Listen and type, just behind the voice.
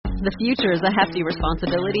The future is a hefty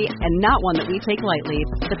responsibility and not one that we take lightly.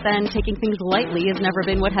 But then taking things lightly has never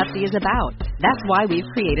been what Hefty is about. That's why we've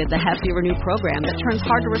created the Hefty Renew program that turns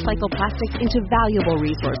hard-to-recycle plastics into valuable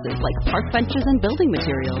resources like park benches and building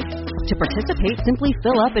materials. To participate, simply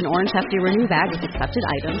fill up an orange Hefty Renew bag with accepted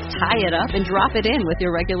items, tie it up, and drop it in with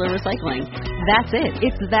your regular recycling. That's it.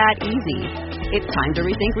 It's that easy. It's time to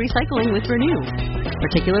rethink recycling with Renew.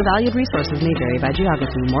 Particular valued resources may vary by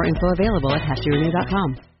geography. More info available at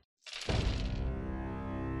heftyrenew.com.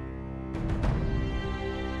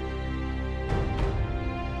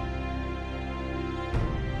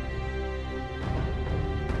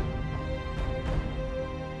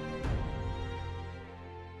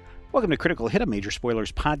 Welcome to Critical Hit, a Major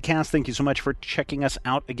Spoilers podcast. Thank you so much for checking us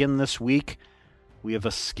out again this week. We have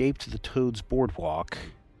escaped the Toad's Boardwalk,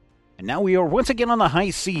 and now we are once again on the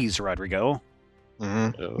high seas, Rodrigo.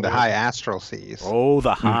 Mm-hmm. Oh. The high astral seas. Oh,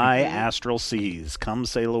 the high astral seas. Come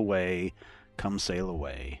sail away. Come sail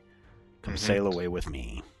away. Come sail away with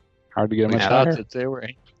me. Hard to get much higher. That they were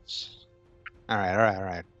angels. All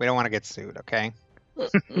right. We don't want to get sued, okay?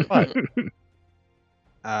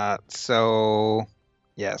 So...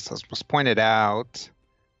 Yes, as was pointed out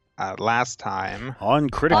last time. On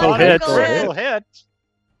Critical Hit. Critical Hit.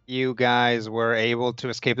 You guys were able to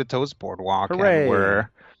escape the Toad's Boardwalk. Hooray. And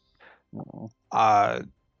were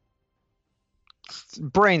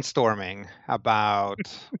brainstorming about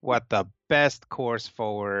what the best course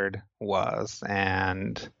forward was.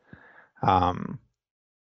 And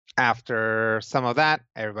after some of that,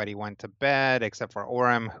 everybody went to bed except for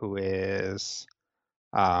Orem, who is...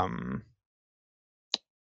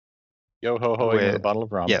 Yo ho ho with a bottle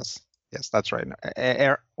of rum. Yes, that's right.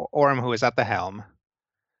 Orem, who is at the helm,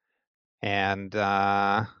 and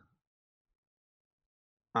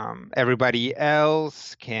everybody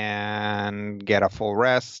else can get a full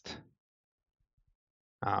rest.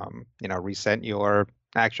 Reset your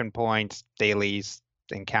action points, dailies,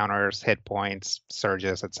 encounters, hit points,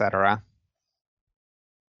 surges, etc.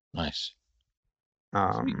 Nice.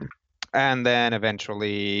 And then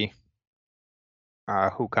eventually.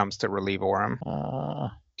 Who comes to relieve Orem?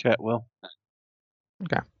 Ket will.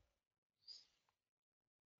 Okay.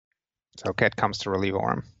 So Ket comes to relieve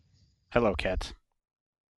Orem. Hello, Ket.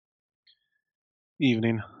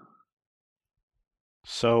 Evening.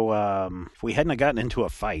 So, if we hadn't gotten into a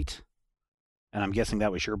fight, and I'm guessing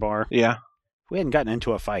that was your bar? Yeah. If we hadn't gotten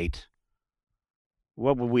into a fight,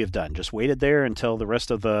 what would we have done? Just waited there until the rest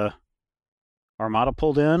of the Armada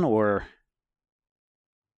pulled in, or...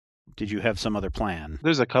 did you have some other plan?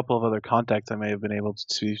 There's a couple of other contacts I may have been able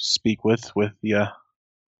to speak with the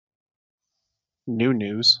new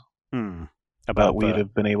news. About we'd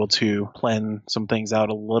have been able to plan some things out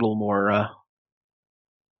a little more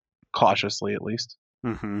cautiously, at least.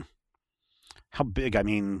 Mm-hmm. How big? I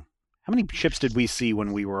mean, how many ships did we see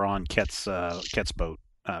when we were on Ket's boat,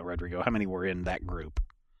 Rodrigo? How many were in that group?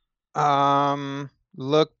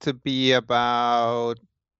 Looked to be about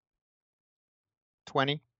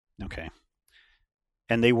 20. Okay.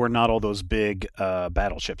 And they were not all those big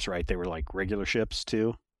battleships, right? They were like regular ships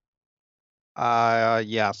too?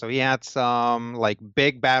 Yeah, so he had some like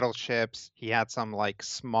big battleships, he had some like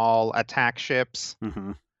small attack ships,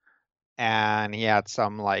 and he had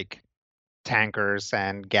some like tankers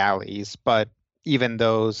and galleys, but even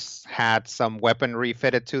those had some weaponry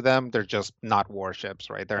fitted to them. They're just not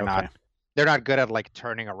warships, right? They're not good at like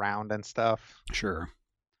turning around and stuff. Sure.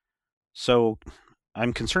 So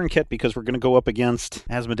I'm concerned, Ket, because we're going to go up against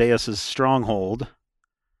Asmodeus' stronghold.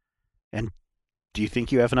 And do you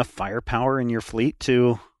think you have enough firepower in your fleet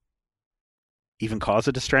to even cause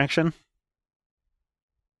a distraction?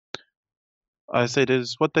 I say,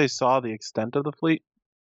 is what they saw the extent of the fleet?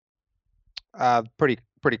 Pretty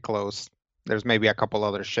close. There's maybe a couple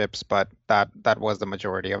other ships, but that was the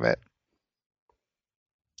majority of it.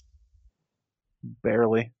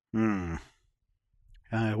 Barely.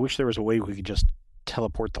 I wish there was a way we could just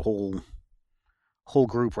teleport the whole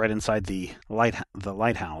group right inside the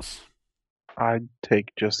lighthouse. I'd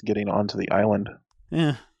take just getting onto the island.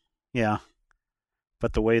 Yeah.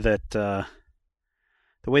 But the way that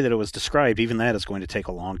it was described, even that is going to take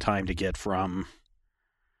a long time to get from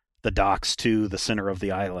the docks to the center of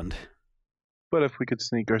the island. But if we could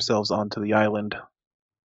sneak ourselves onto the island,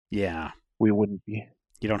 yeah, we wouldn't be.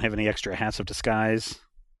 You don't have any extra hats of disguise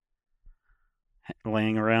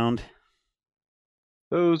laying around?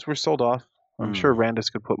 Those were sold off. I'm sure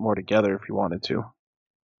Randus could put more together if he wanted to.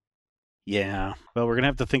 Yeah. Well, we're going to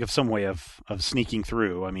have to think of some way of sneaking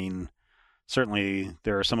through. I mean, certainly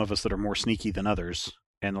there are some of us that are more sneaky than others.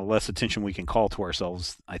 And the less attention we can call to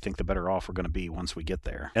ourselves, I think the better off we're going to be once we get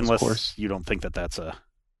there. Unless you don't think that that's a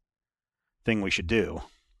thing we should do.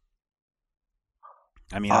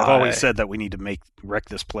 I mean, I've always said that we need to wreck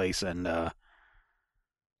this place and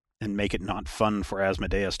make it not fun for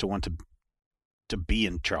Asmodeus to want to be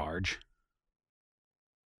in charge.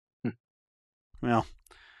 Well,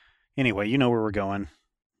 anyway, you know where we're going.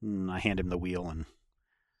 I hand him the wheel, and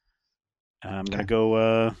I'm gonna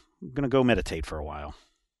go meditate for a while.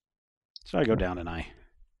 So I go down and I'm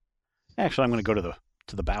gonna go to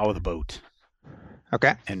the bow of the boat.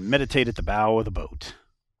 Okay. And meditate at the bow of the boat.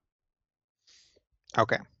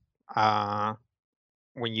 Okay.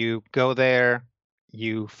 When you go there,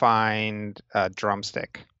 you find a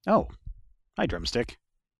drumstick. Oh, hi, drumstick.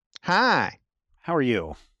 Hi. How are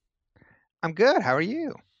you? I'm good. How are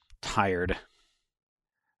you? Tired.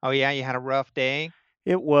 Oh, yeah? You had a rough day?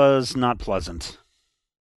 It was not pleasant.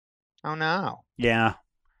 Oh, no. Yeah.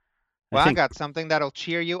 Well, I got something that'll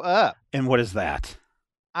cheer you up. And what is that?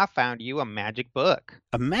 I found you a magic book.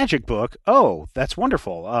 A magic book? Oh, that's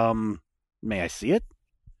wonderful. May I see it?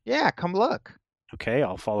 Yeah, come look. Okay,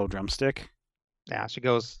 I'll follow drumstick. Yeah, she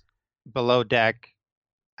goes below deck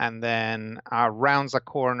and then rounds a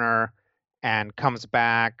corner and comes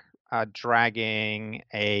back dragging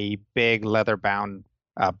a big leather-bound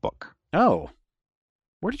book. Oh,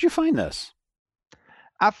 where did you find this?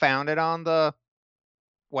 I found it on the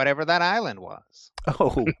whatever that island was.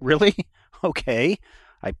 Oh, really? Okay.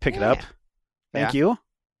 I pick it up. Thank you.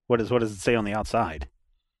 What does it say on the outside?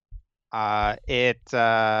 It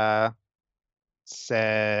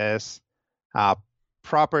says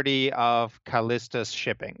property of Callista's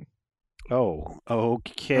shipping. Oh,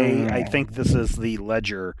 okay. I think this is the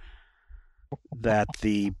ledger that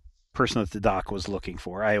the person at the dock was looking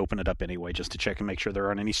for. I open it up anyway just to check and make sure there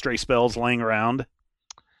aren't any stray spells laying around.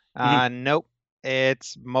 Nope.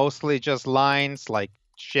 It's mostly just lines like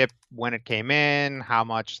ship, when it came in, how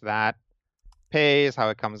much that pays, how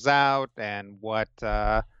it comes out, and what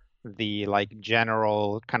the like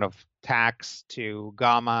general kind of tax to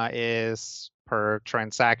Gamma is per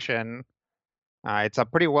transaction. It's a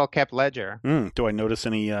pretty well kept ledger. Do I notice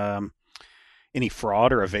any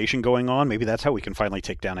fraud or evasion going on? Maybe that's how we can finally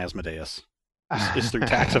take down Asmodeus. Is through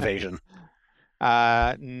tax evasion.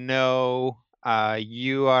 No.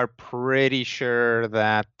 You are pretty sure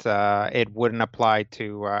that it wouldn't apply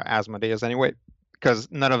to Asmodeus anyway, because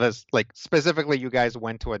none of us, like specifically, you guys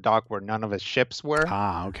went to a dock where none of his ships were.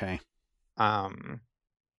 Ah, okay.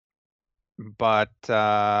 But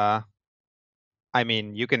I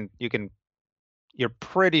mean, you're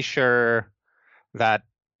pretty sure that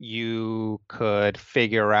you could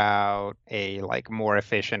figure out a like more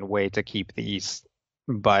efficient way to keep these.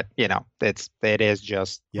 But it is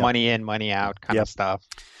just money in, money out kind of stuff.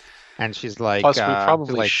 And she's like, plus we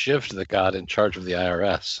probably shivved the god in charge of the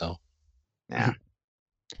IRS. So yeah,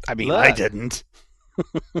 I mean, I didn't.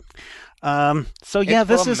 So yeah,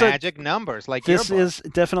 this is magic numbers. Like this is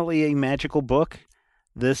definitely a magical book.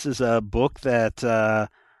 This is a book that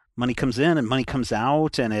money comes in and money comes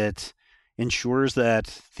out, and it ensures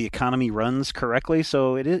that the economy runs correctly.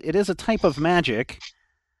 So it is a type of magic,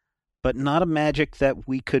 but not a magic that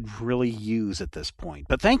we could really use at this point.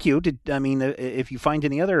 But thank you. If you find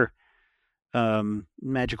any other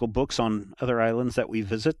magical books on other islands that we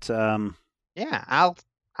visit, yeah,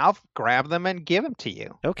 I'll grab them and give them to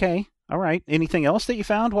you. Okay, all right. Anything else that you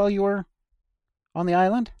found while you were on the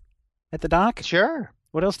island at the dock? Sure.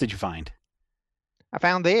 What else did you find? I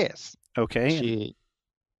found this. Okay. She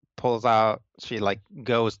pulls out. She like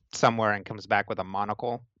goes somewhere and comes back with a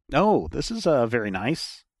monocle. Oh, this is very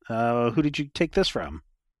nice. Who did you take this from?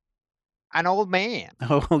 An old man.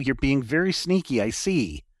 Oh, you're being very sneaky, I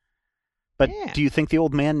see. But do you think the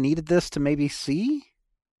old man needed this to maybe see?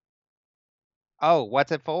 Oh,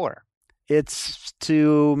 what's it for? It's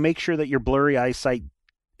to make sure that your blurry eyesight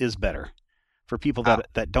is better for people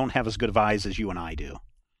that don't have as good of eyes as you and I do.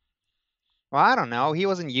 Well, I don't know. He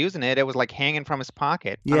wasn't using it. It was like hanging from his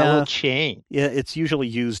pocket on a little chain. Yeah, it's usually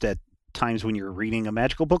used at times when you're reading a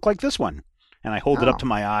magical book like this one. And I hold it up to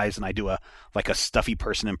my eyes, and I do a stuffy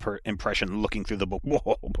person impression looking through the book.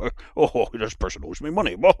 Oh, this person owes me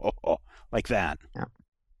money. Like that. Yeah.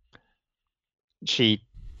 She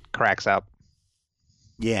cracks up.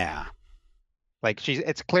 Yeah. Like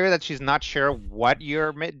it's clear that she's not sure what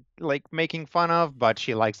you're making fun of, but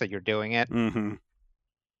she likes that you're doing it. Mm-hmm.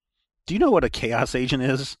 Do you know what a chaos agent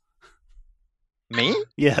is? Me?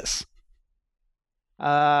 Yes.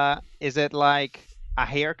 Is it like a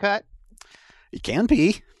haircut? It can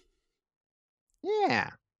be.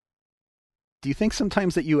 Yeah. Do you think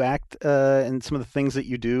sometimes that you act and some of the things that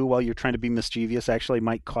you do while you're trying to be mischievous actually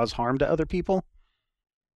might cause harm to other people?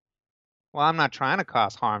 Well, I'm not trying to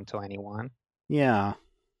cause harm to anyone. Yeah.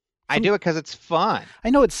 I do it because it's fun. I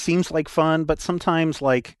know it seems like fun, but sometimes,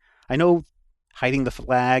 like, I know hiding the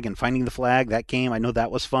flag and finding the flag, that game, I know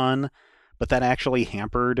that was fun, but that actually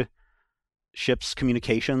hampered ships'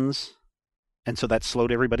 communications, and so that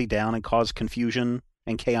slowed everybody down and caused confusion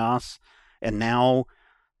and chaos. And now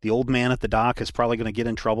the old man at the dock is probably going to get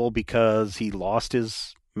in trouble because he lost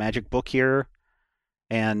his magic book here,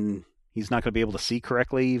 and he's not going to be able to see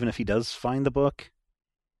correctly even if he does find the book.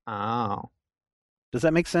 Oh. Does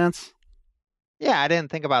that make sense? Yeah, I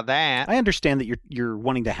didn't think about that. I understand that you're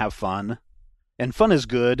wanting to have fun, and fun is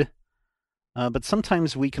good, but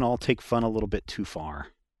sometimes we can all take fun a little bit too far.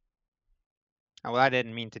 Oh, well, I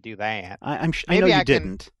didn't mean to do that. I know you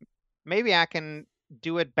didn't. Maybe I can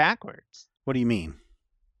do it backwards. What do you mean?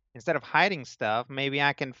 Instead of hiding stuff, maybe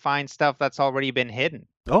I can find stuff that's already been hidden.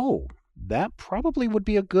 Oh, that probably would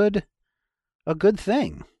be a good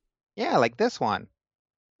thing. Yeah, like this one.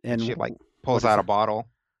 And she pulls out a bottle.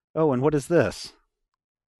 Oh, and what is this?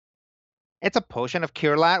 It's a potion of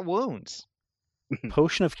cure light wounds.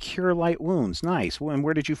 Potion of cure light wounds. Nice. And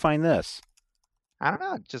where did you find this? I don't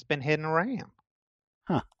know. It's just been hidden around.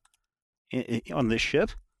 Huh. On this ship?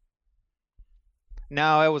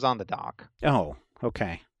 No, it was on the dock. Oh,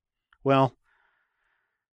 okay. Well,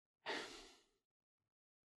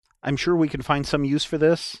 I'm sure we can find some use for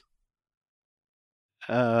this.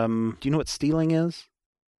 Do you know what stealing is?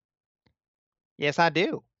 Yes, I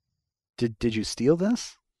do. Did you steal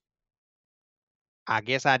this? I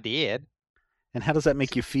guess I did. And how does that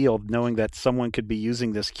make you feel, knowing that someone could be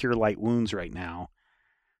using this cure light wounds right now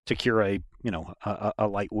to cure a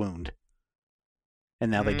light wound, and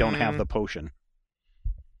now they don't have the potion?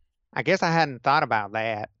 I guess I hadn't thought about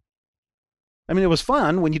that. I mean, it was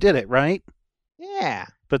fun when you did it, right? Yeah.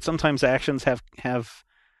 But sometimes actions have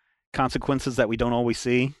consequences that we don't always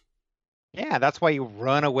see. Yeah, that's why you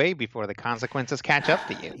run away before the consequences catch up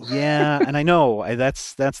to you. Yeah, and I know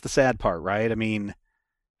that's the sad part, right? I mean,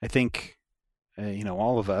 I think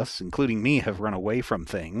all of us, including me, have run away from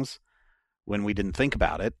things when we didn't think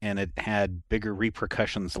about it, and it had bigger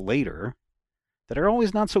repercussions later that are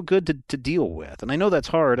always not so good to deal with. And I know that's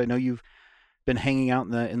hard. I know you've been hanging out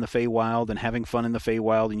in the Feywild and having fun in the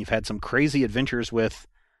Feywild, and you've had some crazy adventures with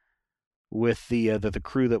the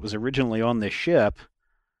crew that was originally on this ship.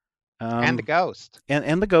 And the ghost.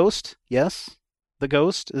 And the ghost, yes. The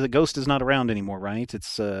ghost is not around anymore, right?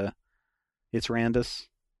 It's Randus.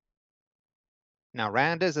 Now,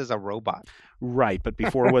 Randus is a robot. Right, but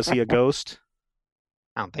before was he a ghost?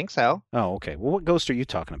 I don't think so. Oh, okay. Well, what ghost are you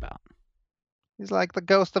talking about? He's like the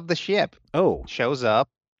ghost of the ship. Oh. Shows up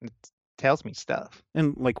and tells me stuff.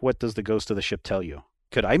 And, like, what does the ghost of the ship tell you?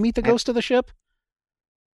 Could I meet the ghost of the ship?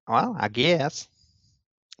 Well, I guess.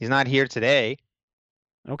 He's not here today.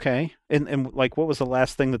 Okay. And like, what was the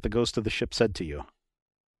last thing that the ghost of the ship said to you?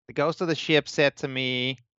 The ghost of the ship said to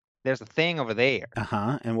me, there's a thing over there.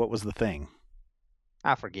 Uh-huh. And what was the thing?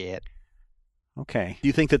 I forget. Okay. Do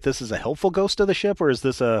you think that this is a helpful ghost of the ship, or is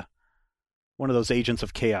this one of those agents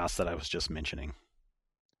of chaos that I was just mentioning?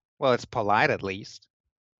 Well, it's polite at least.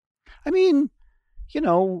 I mean,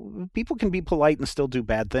 people can be polite and still do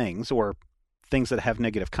bad things, or things that have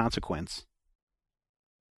negative consequence.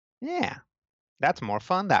 Yeah. That's more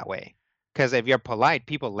fun that way. Because if you're polite,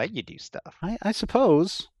 people let you do stuff. I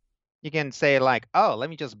suppose. You can say like, oh, let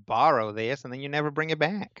me just borrow this, and then you never bring it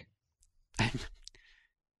back.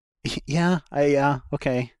 Yeah,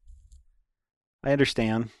 okay. I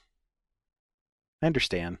understand. Is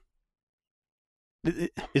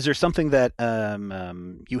there something that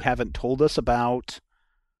you haven't told us about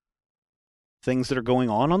things that are going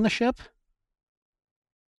on the ship?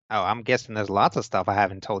 Oh, I'm guessing there's lots of stuff I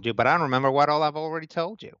haven't told you, but I don't remember what all I've already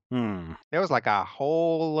told you. There was like a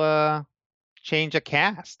whole change of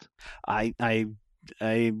cast. I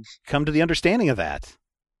come to the understanding of that.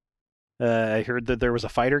 I heard that there was a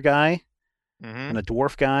fighter guy and a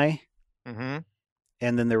dwarf guy, and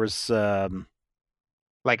then there was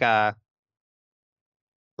like a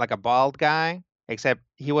bald guy, except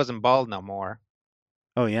he wasn't bald no more.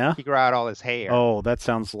 Oh yeah, he grew out all his hair. Oh, that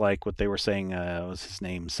sounds like what they were saying. Was his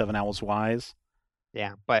name Seven Owls Wise?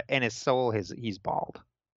 Yeah, but in his soul, he's bald.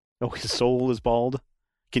 Oh, his soul is bald.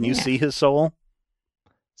 Can you see his soul?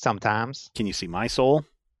 Sometimes. Can you see my soul?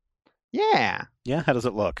 Yeah. Yeah. How does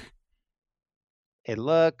it look? It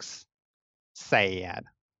looks sad.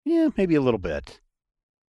 Yeah, maybe a little bit.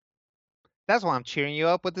 That's why I'm cheering you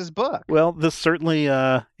up with this book. Well, this certainly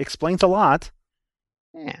explains a lot.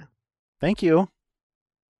 Yeah. Thank you.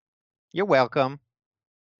 You're welcome.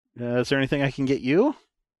 Is there anything I can get you?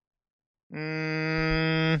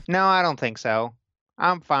 No, I don't think so.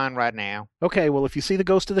 I'm fine right now. Okay, well, if you see the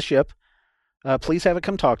ghost of the ship, please have it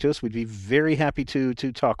come talk to us. We'd be very happy to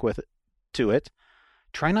talk to it.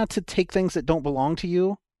 Try not to take things that don't belong to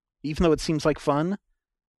you, even though it seems like fun,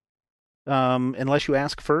 unless you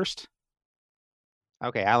ask first.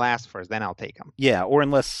 Okay, I'll ask first, then I'll take them. Yeah, or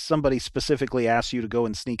unless somebody specifically asks you to go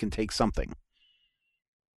and sneak and take something.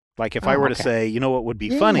 Like if I were to say, you know what would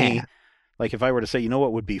be funny? Like if I were to say, you know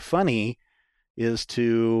what would be funny is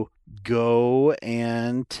to go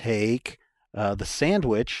and take the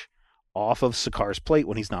sandwich off of Sakar's plate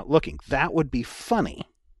when he's not looking. That would be funny.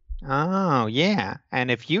 Oh, yeah.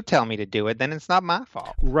 And if you tell me to do it, then it's not my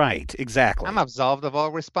fault. Right, exactly. I'm absolved of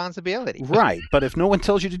all responsibility. Right, but if no one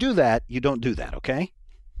tells you to do that, you don't do that, okay?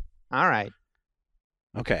 All right.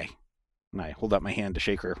 Okay. And I hold out my hand to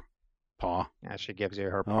shake her paw. Yeah, she gives you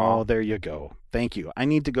her paw. Oh, there you go. Thank you. I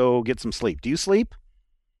need to go get some sleep. Do you sleep?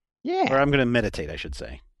 Yeah. Or I'm going to meditate, I should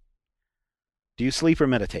say. Do you sleep or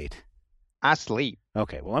meditate? I sleep.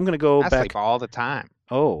 Okay, well, I'm going to go back. I sleep all the time.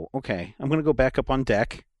 Oh, okay. I'm going to go back up on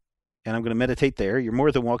deck, and I'm going to meditate there. You're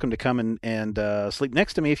more than welcome to come and sleep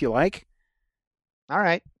next to me if you like. All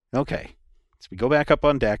right. Okay. So we go back up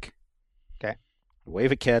on deck. Okay.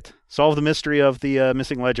 Wave at Ket. Solve the mystery of the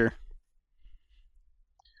missing ledger.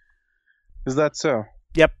 Is that so?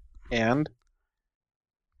 Yep. And?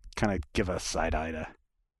 Kind of give a side eye to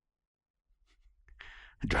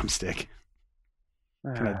a drumstick.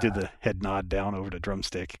 Kind of did the head nod down over to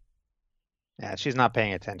drumstick. Yeah, she's not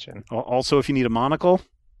paying attention. Also, if you need a monocle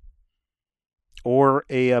or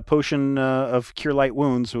a potion of cure light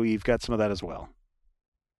wounds, we've got some of that as well.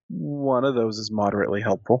 One of those is moderately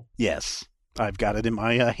helpful. Yes, I've got it in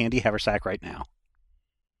my handy haversack right now.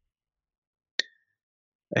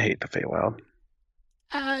 I hate the Feywild.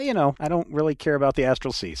 I don't really care about the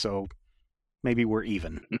Astral Sea, so maybe we're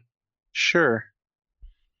even. Sure.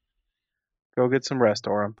 Go get some rest,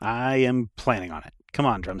 Orem. I am planning on it. Come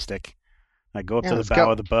on, drumstick. I go up to the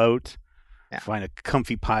bow of the boat, find a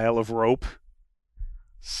comfy pile of rope,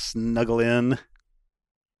 snuggle in,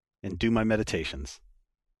 and do my meditations.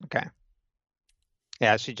 Okay.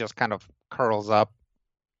 Yeah, she just kind of curls up,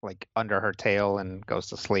 like under her tail, and goes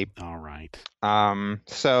to sleep. All right.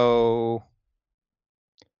 So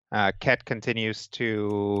Ket continues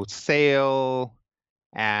to sail,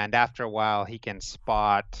 and after a while, he can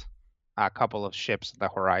spot a couple of ships at the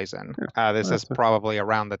horizon. This is probably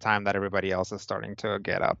around the time that everybody else is starting to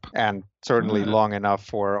get up, and certainly long enough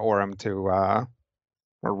for Orem to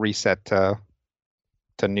reset to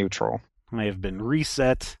neutral. I have been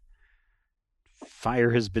reset.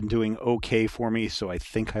 Fire has been doing okay for me, so I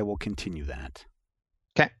think I will continue that.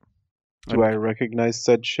 Okay. Do I recognize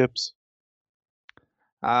said ships?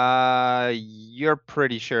 You're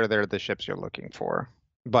pretty sure they're the ships you're looking for,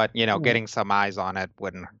 but getting some eyes on it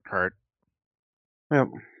wouldn't hurt. Yep.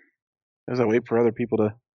 As I wait for other people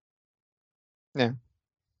to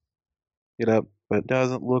get up, but it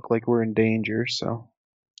doesn't look like we're in danger, so.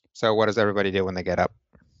 So what does everybody do when they get up?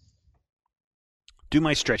 Do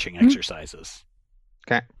my stretching exercises.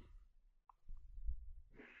 Okay.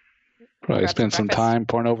 Probably spend some time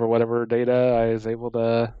pouring over whatever data I was able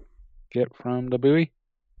to get from the buoy.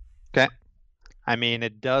 Okay. I mean,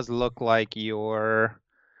 it does look like you're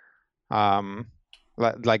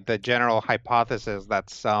like the general hypothesis that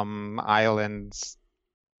some islands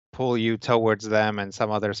pull you towards them and some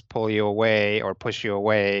others pull you away or push you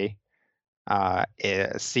away.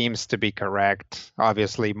 It seems to be correct.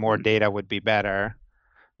 Obviously, more data would be better,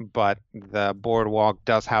 but the boardwalk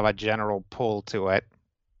does have a general pull to it.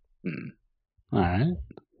 All right.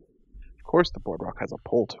 Of course, the boardwalk has a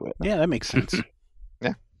pull to it. Yeah, that makes sense.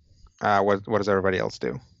 Yeah. What does everybody else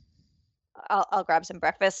do? I'll grab some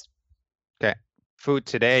breakfast. Okay. Food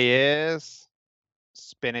today is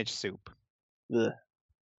spinach soup. Ugh.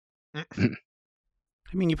 I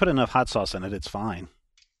mean, you put enough hot sauce in it, it's fine.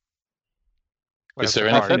 What Is does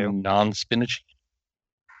there Sakar anything non-spinach?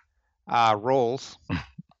 Rolls.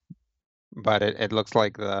 But it looks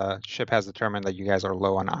like the ship has determined that you guys are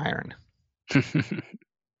low on iron.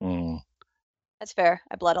 That's fair.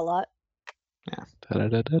 I bled a lot. Yeah.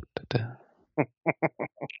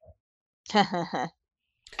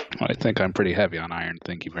 I think I'm pretty heavy on iron.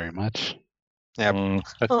 Thank you very much. Yeah. I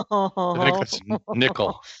think that's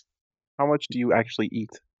nickel. How much do you actually eat?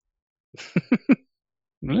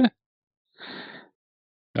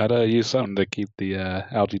 Gotta use something to keep the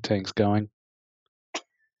algae tanks going.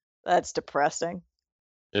 That's depressing.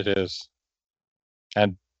 It is.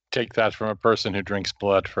 And take that from a person who drinks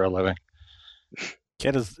blood for a living.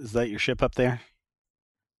 Ket, is that your ship up there?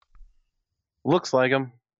 Looks like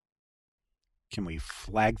them. Can we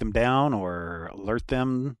flag them down or alert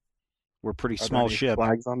them? We're a pretty Are small there any ship.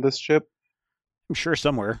 flags on this ship? I'm sure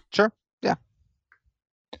somewhere. Sure. Yeah.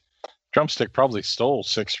 Drumstick probably stole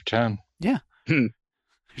 6 or 10. Yeah.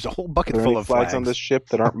 There's a whole bucket Are there full any of flags on this ship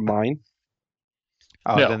that aren't mine?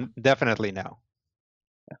 Oh, No. then definitely no.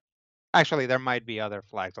 Actually, there might be other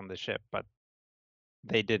flags on the ship, but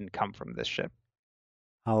they didn't come from this ship.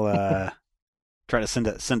 I'll try to send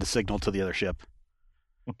a signal to the other ship.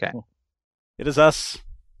 Okay. It is us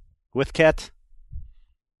with Ket.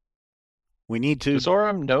 We need to Does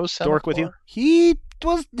Orem know dork with you. Semaphore? He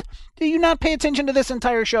was. Do you not pay attention to this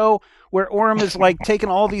entire show where Orem is like taking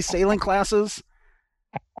all these sailing classes?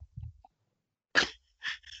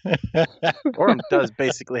 Orem does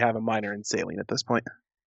basically have a minor in sailing at this point.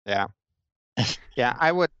 Yeah. Yeah,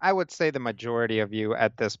 I would say the majority of you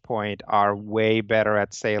at this point are way better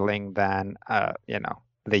at sailing than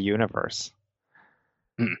the universe.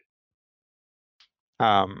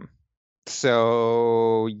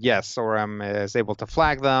 So yes, Orem is able to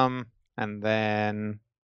flag them, and then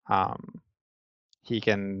he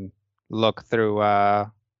can look through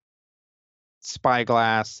a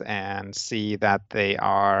spyglass and see that they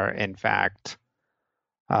are in fact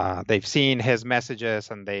they've seen his messages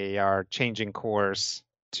and they are changing course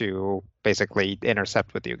to basically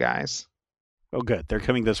intercept with you guys. Oh, good. They're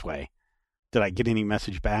coming this way. Did I get any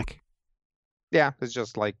message back? Yeah, it's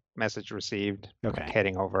just like message received. Okay. Like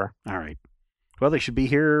heading over. All right. Well, they should be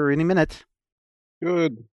here any minute.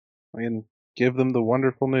 Good. I can give them the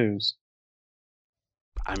wonderful news.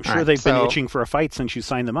 I'm sure they've been itching for a fight since you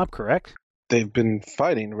signed them up, correct? They've been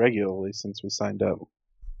fighting regularly since we signed up.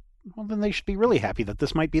 Well, then they should be really happy that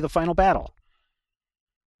this might be the final battle.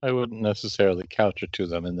 I wouldn't necessarily couch it to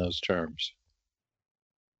them in those terms.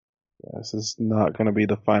 Yeah, this is not going to be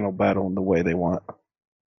the final battle in the way they want.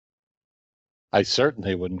 I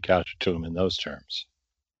certainly wouldn't couch it to them in those terms.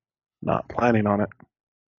 Not planning on it.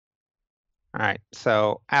 All right.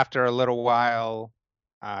 So after a little while,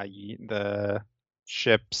 the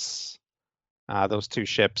ships, those two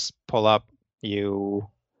ships pull up. You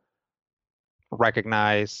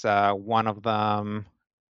recognize one of them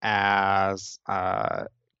as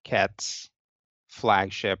Ket's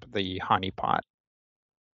flagship, the Honeypot.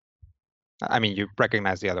 I mean, you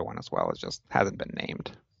recognize the other one as well. It just hasn't been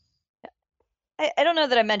named. I don't know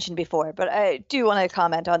that I mentioned before, but I do want to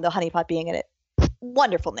comment on the Honeypot being a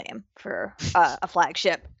wonderful name for a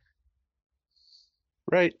flagship.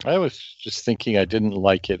 Right. I was just thinking I didn't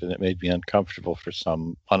like it, and it made me uncomfortable for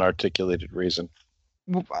some unarticulated reason.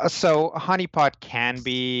 So honeypot can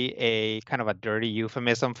be a kind of a dirty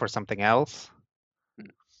euphemism for something else.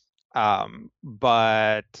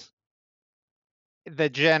 But the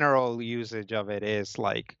general usage of it is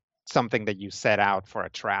like something that you set out for a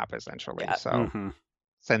trap, essentially. Yeah. So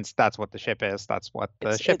since that's what the ship is, that's what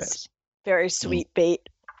the ship is. Very sweet bait.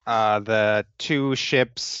 The two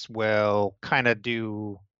ships will kind of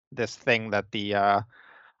do this thing that the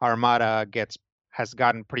Armada has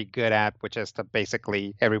gotten pretty good at, which is to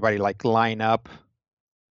basically everybody like line up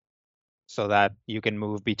so that you can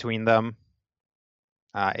move between them.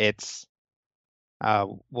 We'll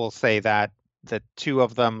say that the two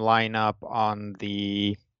of them line up on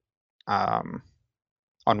the on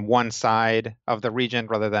one side of the regent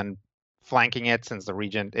rather than flanking it, since the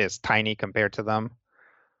regent is tiny compared to them.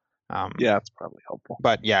 Yeah, it's probably helpful.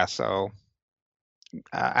 But yeah, so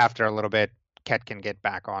after a little bit, Ket can get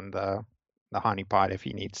back on the honeypot if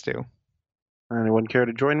he needs to. Anyone care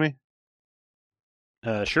to join me?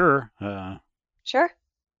 Sure. Sure.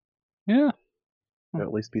 Yeah. It'll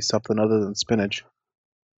at least be something other than spinach.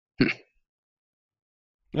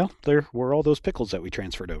 Well, there were all those pickles that we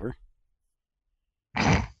transferred over.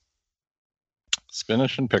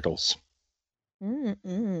 Spinach and pickles.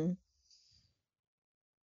 Mm-mm.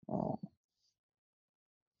 Oh.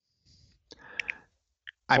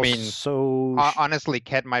 I mean, so honestly,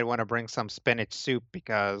 Ket might want to bring some spinach soup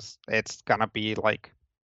because it's gonna be like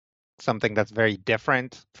something that's very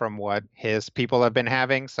different from what his people have been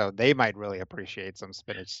having. So they might really appreciate some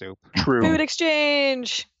spinach soup. True. Food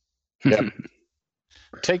exchange. Yep.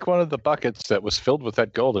 Take one of the buckets that was filled with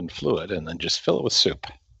that golden fluid and then just fill it with soup.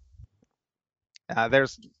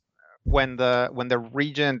 There's when the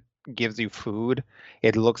regent gives you food,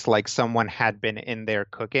 it looks like someone had been in there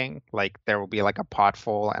cooking. Like there will be like a pot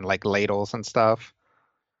full and like ladles and stuff.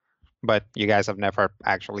 But you guys have never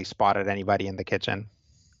actually spotted anybody in the kitchen.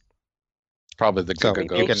 Probably the So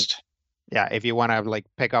ghost. Yeah, if you want to like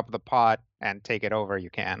pick up the pot and take it over, you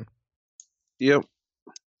can. Yep.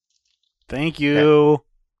 Thank you. Okay.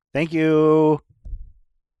 Thank you.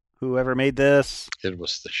 Whoever made this. It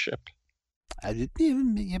was the ship.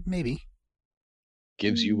 Maybe.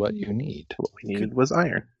 Gives you what you need. What we needed was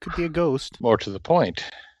iron. Could be a ghost. More to the point,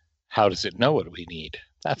 how does it know what we need?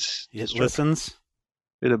 It listens.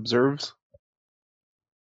 It observes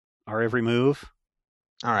our every move.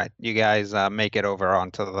 All right, you guys make it over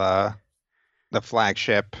onto the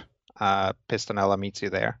flagship. Pistonella meets you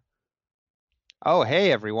there. Oh,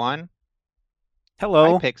 hey everyone.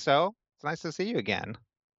 Hello. Hi, Pixo. It's nice to see you again.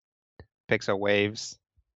 Pixo waves.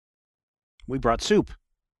 We brought soup.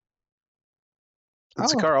 Did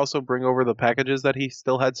Sakar also bring over the packages that he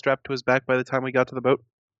still had strapped to his back by the time we got to the boat?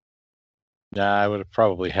 Yeah, I would have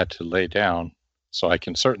probably had to lay down, so I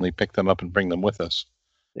can certainly pick them up and bring them with us.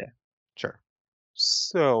 Yeah. Sure.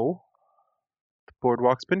 So, the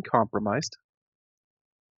boardwalk's been compromised.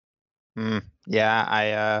 Yeah,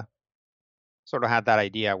 I sort of had that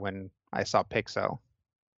idea when I saw Pixo.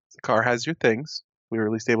 Sakar has your things. We were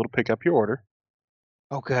at least able to pick up your order.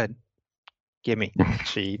 Oh, good. Gimme.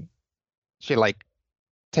 She like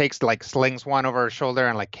takes like slings one over her shoulder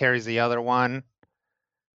and like carries the other one.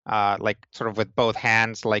 Like sort of with both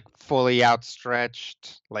hands like fully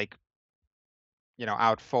outstretched, like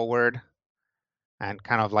out forward, and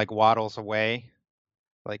kind of like waddles away.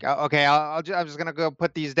 Like, oh, okay, I'm just gonna go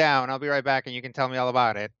put these down. I'll be right back, and you can tell me all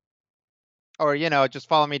about it. Or just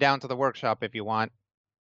follow me down to the workshop if you want.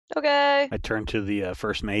 Okay. I turn to the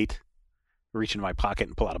first mate, reach into my pocket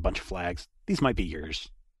and pull out a bunch of flags. These might be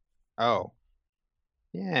yours. Oh.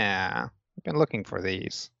 Yeah, I've been looking for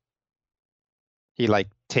these. He like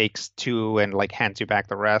takes two and like hands you back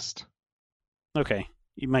the rest. Okay.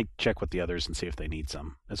 You might check with the others and see if they need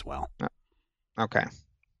some as well. Okay.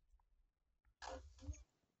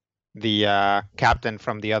 The captain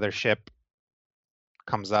from the other ship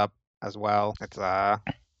comes up as well. It's kind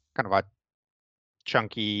of a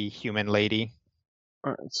chunky human lady.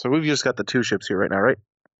 All right, so we've just got the two ships here right now, right?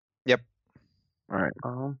 Yep. All right.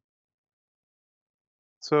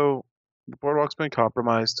 So the boardwalk's been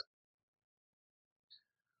compromised.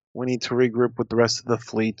 We need to regroup with the rest of the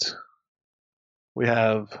fleet. We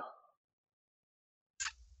have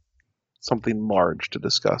something large to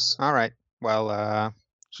discuss. All right. Well,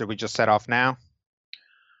 should we just set off now?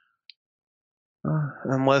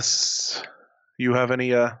 Unless you have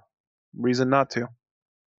any reason not to.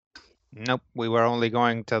 Nope. We were only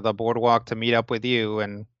going to the boardwalk to meet up with you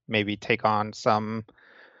and maybe take on some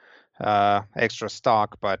extra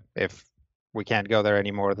stock. But if we can't go there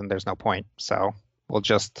anymore, then there's no point. So we'll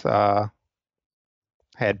just head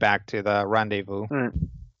back to the rendezvous.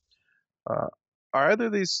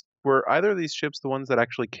 Were either of these ships the ones that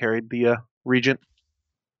actually carried the Regent?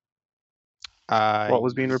 What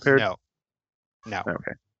was being repaired? No.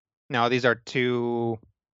 Okay. No, these are two,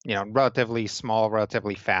 relatively small,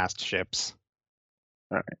 relatively fast ships.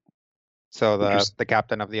 All right. So the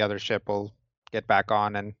captain of the other ship will get back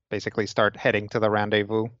on and basically start heading to the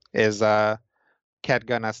rendezvous. Is Ket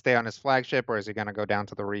gonna stay on his flagship, or is he gonna go down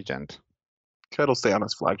to the Regent? Ket'll stay on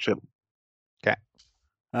his flagship. Okay.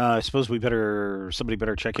 I suppose somebody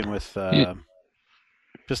better check in with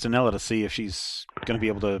Pistonella to see if she's going to be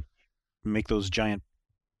able to make those giant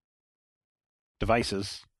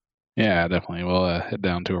devices. Yeah, definitely. We'll head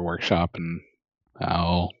down to her workshop and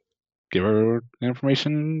I'll give her the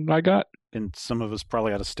information I got. And some of us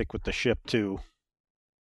probably ought to stick with the ship too.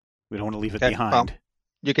 We don't want to leave it behind. Well,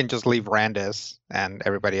 you can just leave Randis and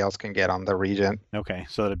everybody else can get on the Regent. Okay,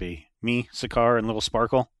 so that'd be me, Sakar, and Little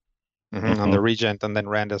Sparkle. On the Regent, and then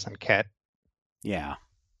Randis and Ket. Yeah.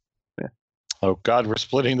 Oh God, we're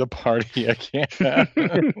splitting the party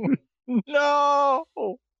again. No.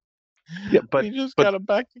 Yeah, but we just got them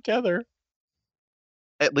back together.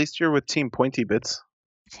 At least you're with Team Pointy Bits.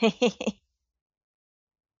 It's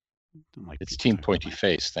Team Pointy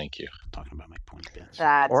Face, thank you. I'm talking about my pointy bits.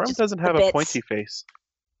 Orem doesn't have a pointy face.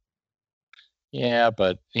 Yeah,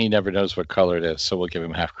 but he never knows what color it is, so we'll give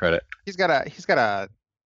him half credit. He's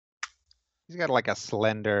got like a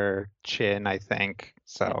slender chin, I think.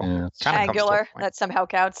 So angular. That somehow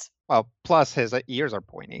counts. Well, plus his ears are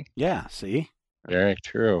pointy. Yeah, see? Very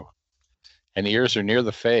true. And the ears are near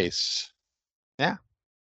the face. Yeah.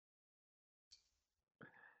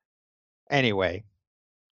 Anyway,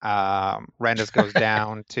 Randis goes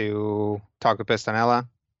down to talk to Pistonella.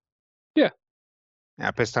 Yeah.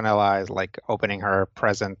 Yeah, Pistonella is like opening her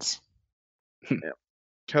presents. Yeah.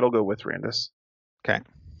 Ket'll go with Randis. Okay.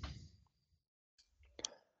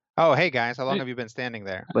 Oh, hey guys, how long have you been standing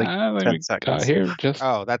there? Like 10 seconds. Here, just.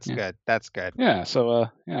 Oh, that's good. That's good. Yeah. So,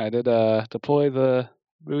 I did deploy the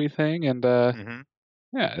buoy thing, and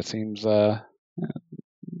yeah, it seems to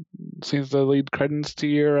lead credence to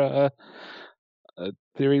your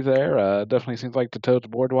theory there. Definitely seems like the Toad's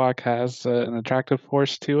Boardwalk has an attractive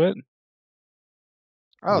force to it.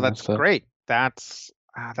 Oh, that's great. That's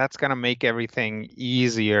gonna make everything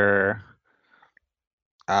easier.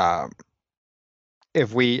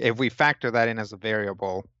 if we factor that in as a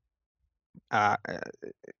variable,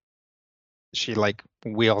 she like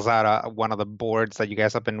wheels out one of the boards that you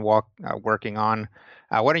guys have been working on.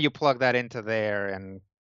 Why don't you plug that into there and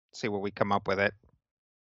see what we come up with it?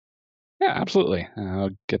 Yeah, absolutely.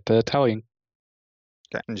 I'll get to tallying.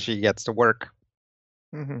 Okay, and she gets to work.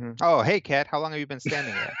 Oh, hey, Kat, how long have you been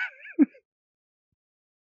standing there?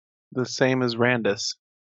 The same as Randus.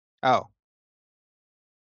 Oh.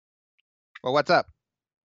 Well, what's up?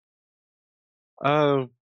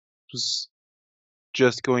 Was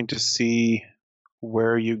just going to see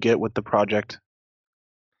where you get with the project.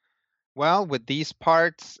 Well, with these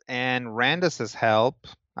parts and Randus's help,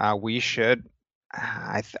 we should.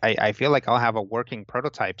 I feel like I'll have a working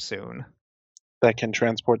prototype soon. That can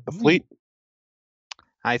transport the fleet?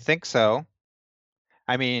 I think so.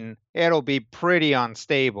 I mean, it'll be pretty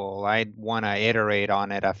unstable. I'd want to iterate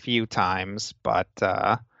on it a few times, but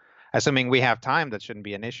assuming we have time, that shouldn't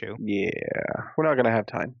be an issue. Yeah, we're not going to have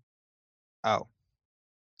time. Oh.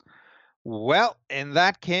 Well, in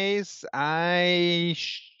that case, I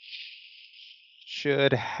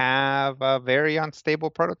should have a very unstable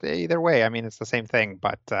prototype. Either way, I mean, it's the same thing,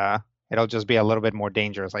 but it'll just be a little bit more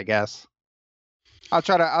dangerous, I guess. I'll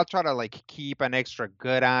try to like keep an extra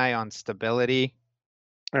good eye on stability.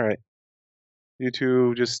 All right. You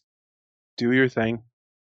two just do your thing.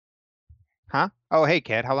 Huh? Oh, hey,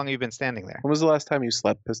 kid. How long have you been standing there? When was the last time you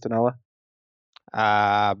slept, Pistonella?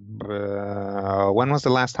 When was the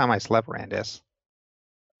last time I slept, Randus?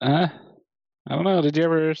 I don't know. Did you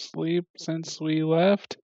ever sleep since we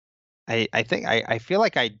left? I think I feel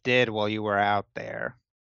like I did while you were out there.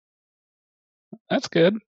 That's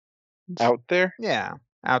good. Out there? Yeah,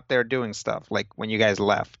 out there doing stuff, like when you guys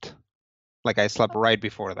left. Like I slept right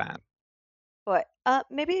before that. But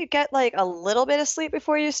maybe you get like a little bit of sleep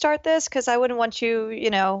before you start this, because I wouldn't want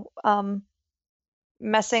you,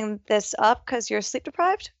 messing this up because you're sleep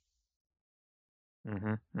deprived.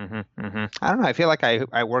 I don't know. I feel like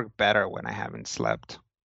I work better when I haven't slept.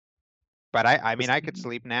 But I mean, I could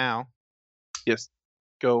sleep now. Yes.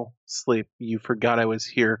 Go sleep. You forgot I was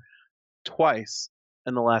here twice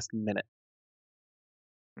in the last minute.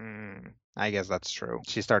 I guess that's true.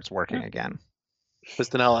 She starts working again.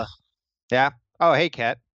 Pistonella. Yeah. Oh, hey,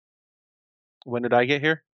 Kat. When did I get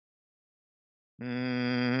here?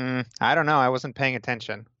 I don't know. I wasn't paying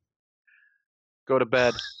attention. Go to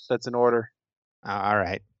bed. That's an order. All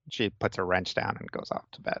right. She puts her wrench down and goes off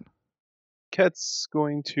to bed. Ket's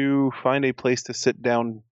going to find a place to sit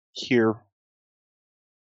down here.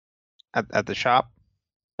 At the shop?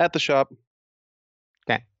 At the shop.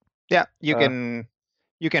 Okay. Yeah, you can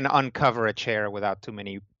uncover a chair without too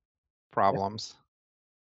many problems.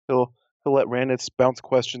 He'll let Randus bounce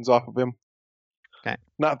questions off of him. Okay.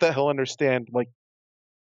 Not that he'll understand like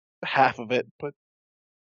half of it, but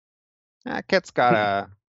Ket's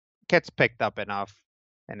picked up enough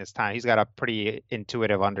in his time. He's got a pretty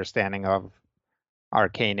intuitive understanding of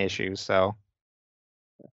arcane issues, so.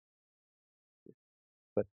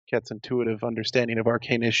 But Ket's intuitive understanding of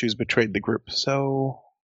arcane issues betrayed the group, so.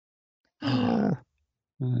 Yeah.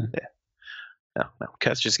 No.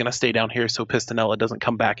 Ket's just gonna stay down here so Pistonella doesn't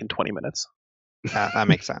come back in 20 minutes. That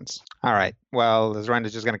makes sense. All right. Well, is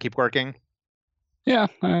Randus just gonna keep working? Yeah,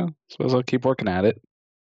 I suppose I'll keep working at it.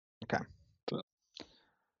 Okay.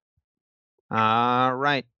 All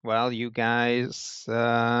right. Well, you guys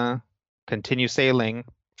continue sailing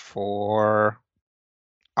for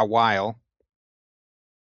a while.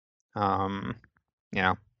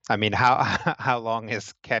 I mean, how long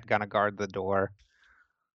is Ket gonna guard the door?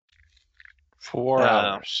 4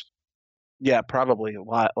 hours. Yeah, probably a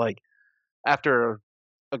lot. Like after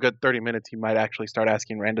a good 30 minutes, he might actually start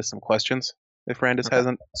asking Randus some questions. If Randus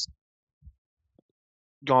hasn't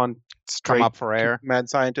gone straight come up for air, mad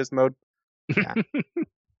scientist mode. Yeah.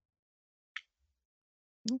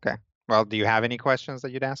 Okay. Well, do you have any questions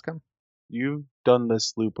that you'd ask him? You've done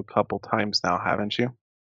this loop a couple times now, haven't you?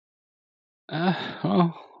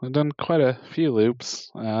 Well, I've done quite a few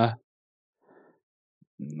loops. None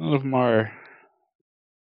of them are,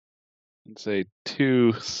 I'd say,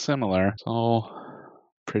 too similar. It's all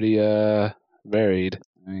pretty varied.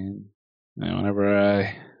 I mean, whenever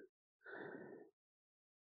I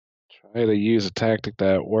try to use a tactic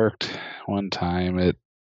that worked one time, it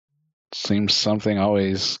seems something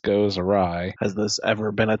always goes awry. Has this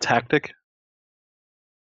ever been a tactic?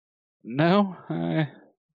 No. I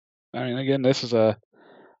mean, again, this is a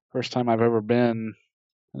first time I've ever been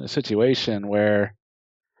in a situation where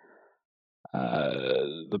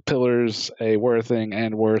the pillars, were a thing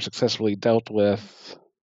and were successfully dealt with,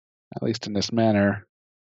 at least in this manner.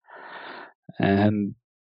 And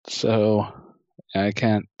so I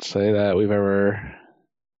can't say that we've ever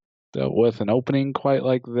dealt with an opening quite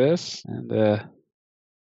like this, and I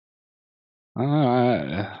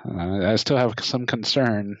don't know. I still have some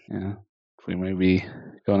concern. If we may be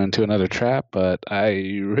going into another trap, but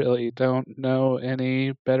I really don't know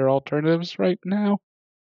any better alternatives right now.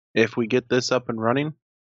 If we get this up and running,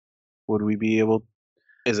 would we be able?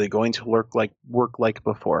 Is it going to work like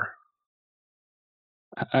before?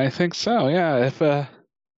 I think so. Yeah. If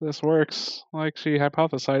this works like she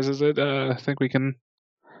hypothesizes it, I think we can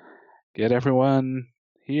get everyone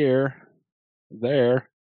there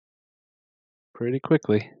pretty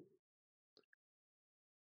quickly.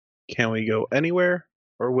 Can we go anywhere,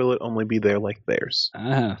 or will it only be there like theirs?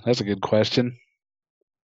 That's a good question.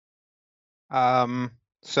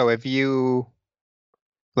 So if you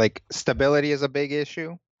stability is a big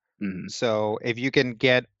issue. Mm-hmm. So if you can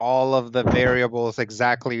get all of the variables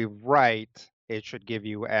exactly right, it should give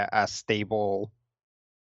you a stable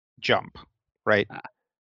jump, right?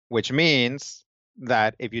 Which means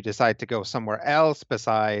that if you decide to go somewhere else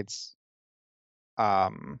besides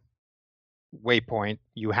waypoint,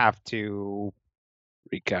 you have to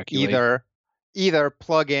recalculate. Either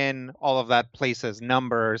plug in all of that place's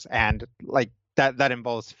numbers, and that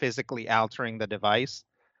involves physically altering the device,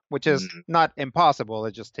 which is not impossible.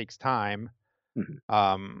 It just takes time.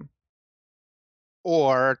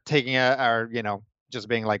 Or taking just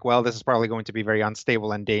being like, well, this is probably going to be very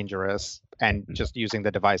unstable and dangerous, and just using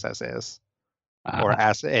the device as is, or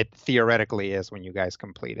as it theoretically is when you guys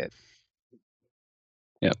complete it.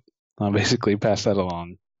 Yep. I'll basically pass that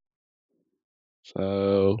along.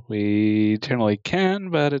 So we generally can,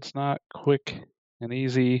 but it's not quick and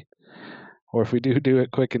easy. Or if we do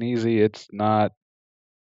it quick and easy, it's not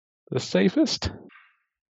the safest.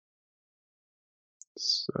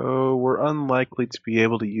 So we're unlikely to be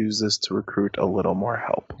able to use this to recruit a little more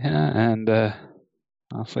help. Yeah, and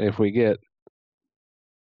I'll say if we get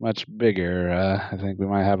much bigger, I think we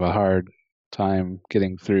might have a hard time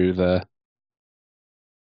getting through the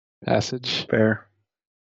passage. Fair.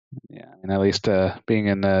 Yeah, and at least being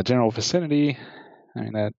in the general vicinity, I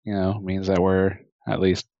mean that means that we're at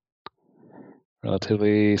least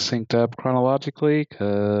relatively synced up chronologically,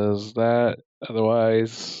 because that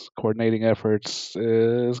otherwise coordinating efforts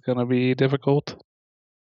is going to be difficult.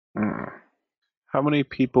 How many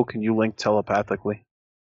people can you link telepathically?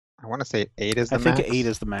 I want to say 8 is the max. I think 8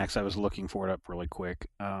 is the max. I was looking for it up really quick.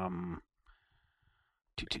 I'm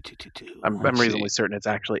reasonably certain it's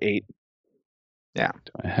actually 8. Yeah.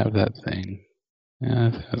 Do I have that thing?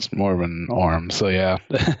 Yeah, that's more of an arm, so yeah.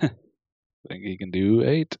 I think he can do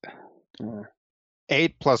 8.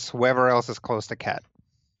 8 plus whoever else is close to Cat.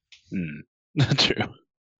 True.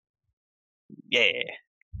 Yeah.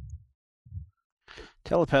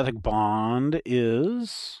 Telepathic bond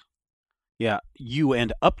is, you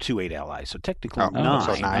and up to 8 allies, so technically 9.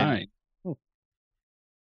 So 9.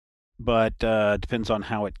 But depends on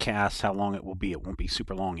how it casts, how long it will be. It won't be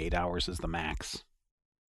super long. 8 hours is the max.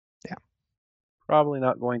 Yeah. Probably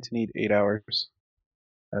not going to need 8 hours,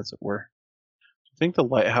 as it were. I think the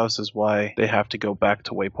lighthouse is why they have to go back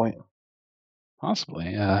to Waypoint.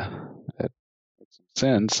 Possibly, that makes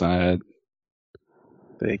sense.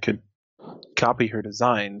 They could copy her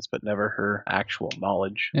designs, but never her actual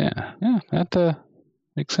knowledge. Yeah, that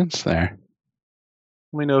makes sense there.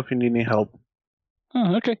 Let me know if you need any help.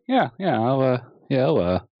 Oh, okay. Yeah. I'll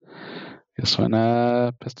guess when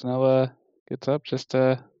Pistonella gets up, just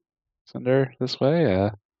send her this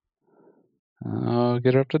way. I'll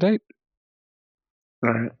get her up to date.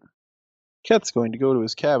 All right. Ket's going to go to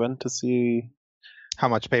his cabin to see how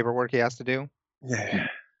much paperwork he has to do. Yeah.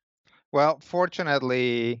 Well,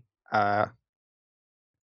 fortunately,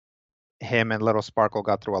 him and Little Sparkle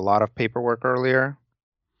got through a lot of paperwork earlier.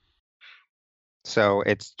 So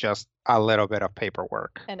it's just a little bit of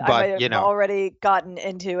paperwork. And I might have already gotten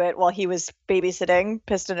into it while he was babysitting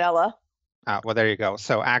Pistonella. Well, there you go.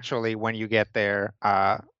 So actually, when you get there,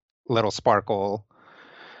 Little Sparkle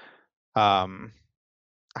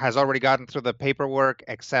has already gotten through the paperwork,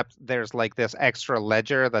 except there's this extra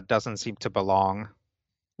ledger that doesn't seem to belong.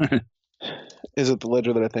 Is it the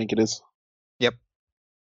ledger that I think it is? Yep.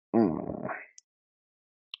 Did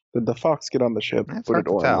the Fox get on the ship? Or did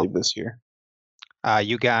Oren leave this year?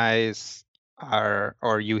 You guys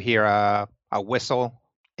you hear a whistle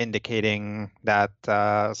indicating that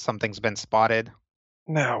something's been spotted.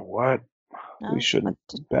 Now what? We shouldn't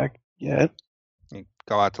be back yet. You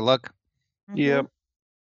go out to look. Yep.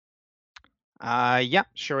 Yeah,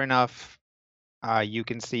 sure enough, you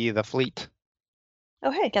can see the fleet.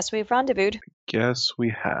 Oh, hey, guess we've rendezvoused. Guess we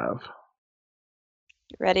have.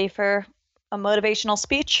 You ready for a motivational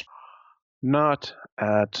speech? Not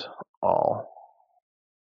at all.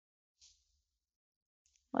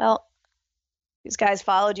 Well, these guys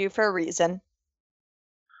followed you for a reason.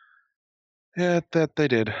 Yeah, that they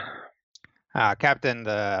did. Captain,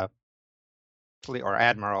 the fleet, or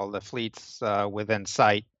Admiral, the fleet's within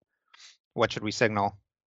sight. What should we signal?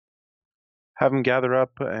 Have them gather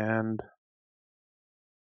up and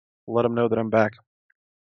let them know that I'm back.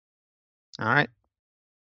 All right.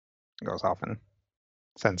 Goes off and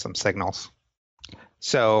sends some signals.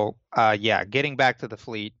 So, getting back to the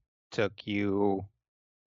fleet took you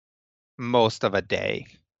most of a day.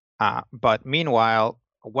 But meanwhile,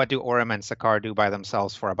 what do Orem and Sakar do by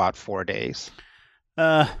themselves for about 4 days?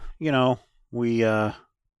 We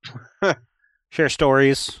share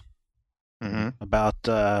stories Mm-hmm.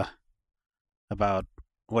 about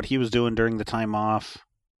what he was doing during the time off,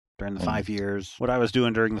 during the 5 years, what I was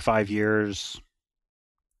doing during the 5 years.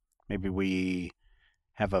 Maybe we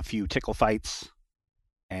have a few tickle fights.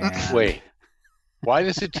 And Wait, why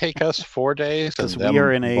does it take us 4 days? Because we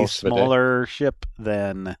are in a smaller ship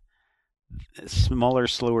than slower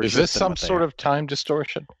ship. Is this some sort of time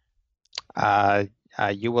distortion?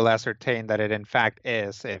 You will ascertain that it in fact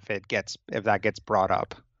is if that gets brought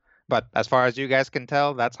up. But as far as you guys can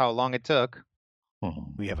tell, that's how long it took.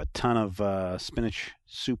 We have a ton of spinach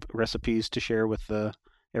soup recipes to share with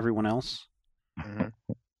everyone else. Mm-hmm.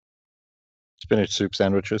 Spinach soup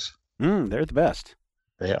sandwiches. They're the best.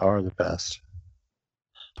 They are the best.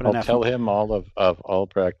 I'll tell him all of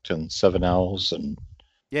Albrecht and Seven Owls and.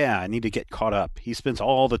 Yeah, I need to get caught up. He spends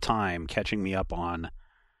all the time catching me up on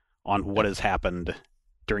what has happened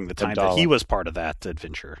during the time that he was part of that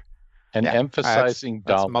adventure. And emphasizing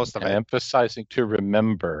Dahlin, and emphasizing to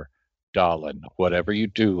remember Dahlin. Whatever you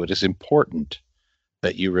do, it is important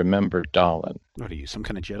that you remember Dahlin. What are you, some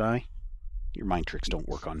kind of Jedi? Your mind tricks don't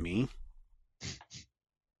work on me.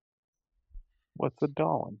 What's a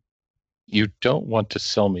Dahlin? You don't want to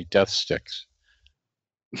sell me death sticks.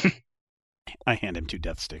 I hand him 2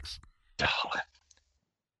 death sticks.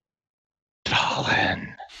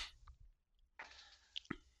 Dahlin.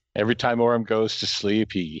 Every time Orem goes to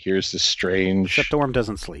sleep, he hears this strange. Except Orem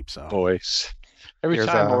doesn't sleep, so. Voice. Every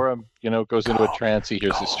time Orem, goes into a trance, he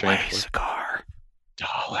hears this strange voice. Sakar.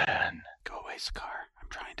 Dahlin. Go away, Sakar. I'm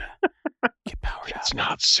trying to get powered up. It's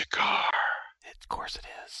not Sakar. Of course it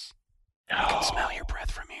is. No. I can smell your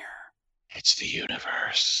breath from here. It's the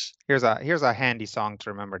universe. Here's a handy song to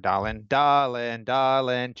remember, Dahlin. Dahlin,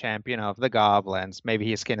 Dahlin, champion of the goblins. Maybe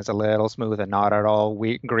his skin is a little smooth and not at all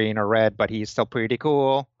green or red, but he's still pretty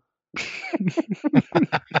cool.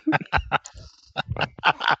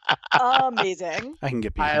 Amazing. I can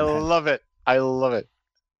get behind I that. love it. I love it.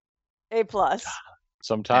 A+.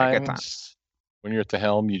 Sometimes when you're at the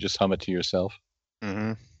helm, you just hum it to yourself.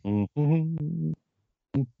 Mm-hmm.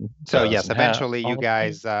 So yes, eventually you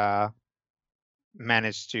guys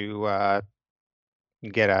managed to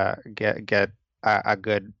get a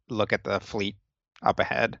good look at the fleet up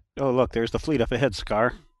ahead. Oh, look, there's the fleet up ahead,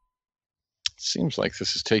 Sakar. Seems like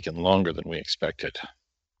this has taken longer than we expected.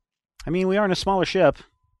 I mean, we are in a smaller ship.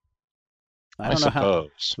 I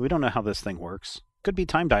suppose. We don't know how this thing works. Could be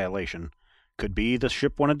time dilation. Could be the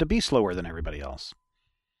ship wanted to be slower than everybody else.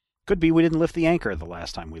 Could be we didn't lift the anchor the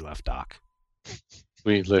last time we left dock.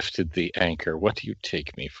 We lifted the anchor. What do you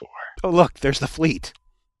take me for? Oh, look, there's the fleet.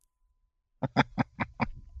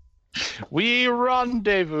 We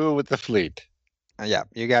rendezvous with the fleet. Yeah,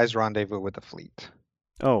 you guys rendezvous with the fleet.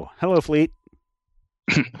 Oh, hello, fleet.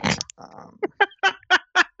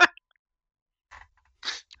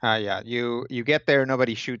 You get there,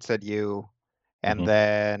 nobody shoots at you, and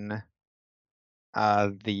then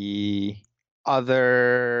the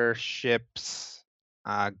other ships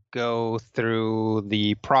go through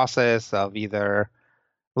the process of either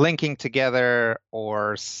linking together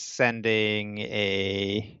or sending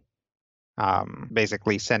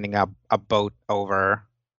basically sending a boat over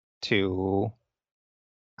to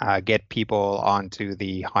get people onto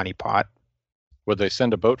the honeypot. Would they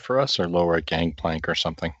send a boat for us or lower a gangplank or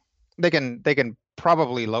something? They can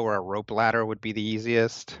probably lower a rope ladder would be the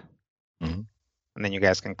easiest. Mm-hmm. And then you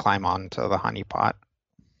guys can climb onto the honeypot.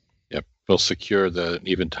 Yep. We'll secure the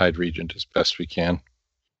Eventide region as best we can.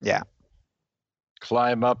 Yeah.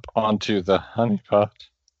 Climb up onto the honeypot.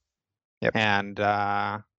 Yep. And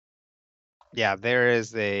there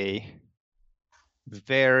is a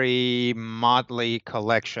very motley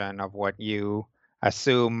collection of what you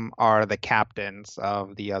assume are the captains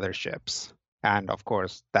of the other ships. And of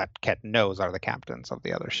course, that Ket knows are the captains of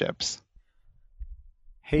the other ships.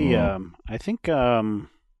 Hey, I think time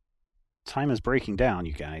is breaking down,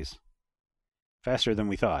 you guys. Faster than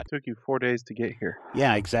we thought. It took you 4 days to get here.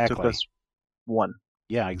 Yeah, exactly. It took us 1.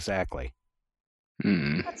 Yeah, exactly.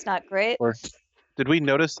 That's not great. Or did we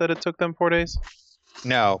notice that it took them 4 days?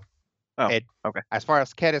 No. Oh, okay. As far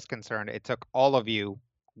as Ket is concerned, it took all of you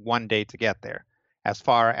 1 day to get there. As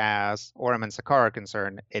far as Orem and Sakar are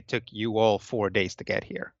concerned, it took you all 4 days to get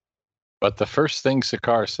here. But the first thing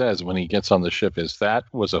Sakar says when he gets on the ship is that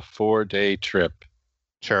was a 4-day trip.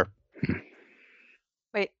 Sure.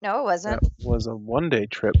 Wait, no, it wasn't. That was a 1-day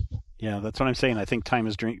trip. Yeah, that's what I'm saying. I think time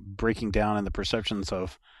is breaking down, and the perceptions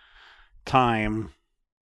of time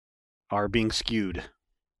are being skewed.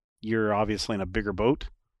 You're obviously in a bigger boat.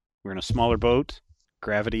 We're in a smaller boat.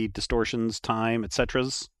 Gravity, distortions, time, etc.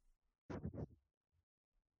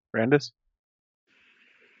 Randus?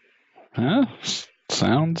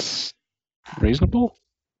 Sounds reasonable.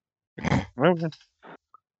 Okay.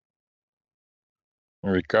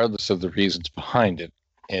 Regardless of the reasons behind it,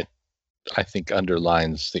 it, I think,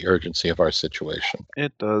 underlines the urgency of our situation.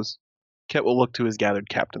 It does. Ket will look to his gathered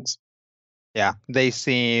captains. Yeah, they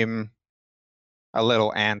seem a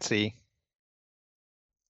little antsy.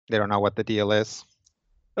 They don't know what the deal is.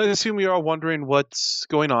 I assume you're all wondering what's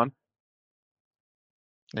going on.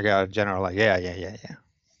 They got a general like, yeah.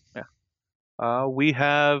 We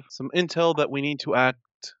have some intel that we need to act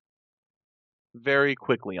very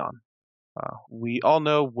quickly on. We all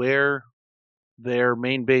know where their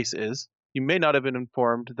main base is. You may not have been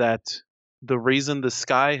informed that the reason the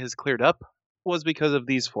sky has cleared up was because of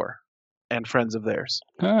these 4 and friends of theirs.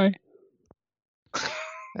 Hi.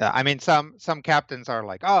 I mean, some captains are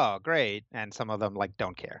like, oh, great, and some of them like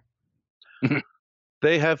don't care.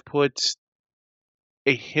 They have put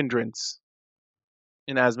a hindrance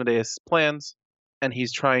in Asmodeus' plans, and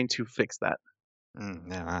he's trying to fix that.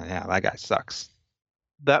 Yeah, that guy sucks.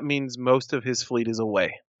 That means most of his fleet is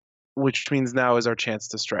away, which means now is our chance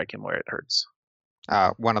to strike him where it hurts.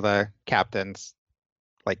 One of the captains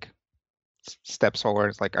like steps forward.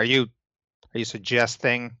 It's like, are you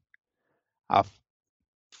suggesting a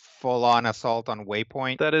full-on assault on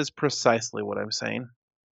Waypoint? That is precisely what I'm saying.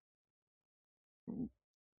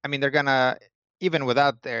 I mean, they're gonna, even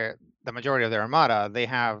without the majority of their armada, they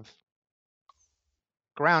have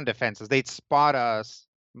ground defenses. They'd spot us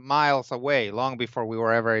miles away long before we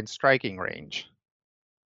were ever in striking range.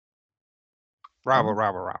 Bravo.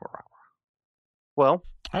 Well,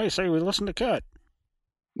 I say we listen to Ket.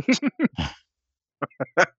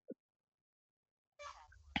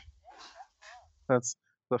 That's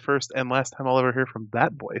the first and last time I'll ever hear from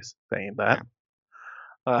that voice saying that.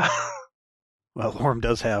 Yeah. Well, Orm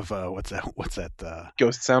does have what's that?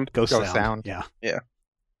 Ghost sound. Ghost sound. Yeah.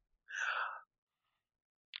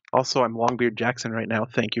 Also, I'm Longbeard Jackson right now.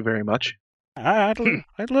 Thank you very much. I'd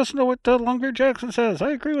listen to what Longbeard Jackson says.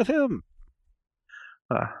 I agree with him.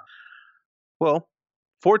 Well,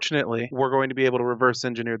 fortunately, we're going to be able to reverse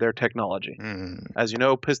engineer their technology. As you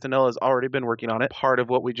know, Pistonella has already been working on it. Part of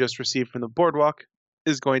what we just received from the boardwalk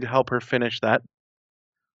is going to help her finish that.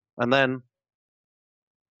 And then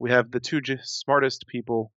we have the 2 smartest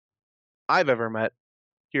people I've ever met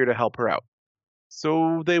here to help her out.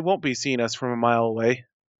 So they won't be seeing us from a mile away,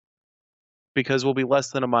 because we'll be less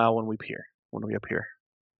than a mile when we appear.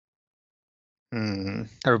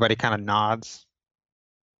 Everybody kind of nods.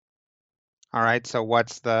 All right, so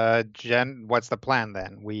what's the plan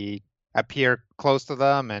then? We appear close to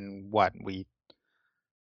them and what? We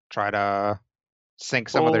try to sink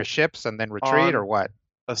some of their ships and then retreat, or what?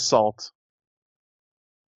 Assault.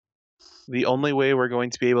 The only way we're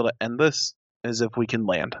going to be able to end this is if we can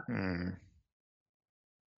land.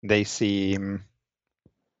 They seem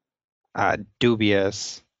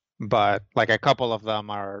dubious, but like a couple of them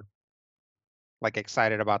are like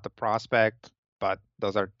excited about the prospect, but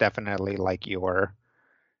those are definitely like your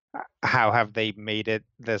how have they made it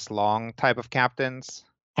this long type of captains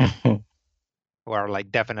who are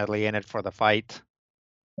like definitely in it for the fight.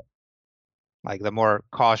 Like the more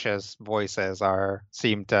cautious voices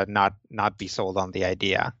seem to not be sold on the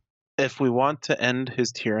idea. If we want to end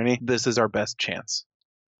his tyranny, this is our best chance.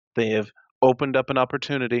 They have opened up an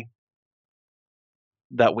opportunity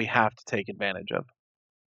that we have to take advantage of.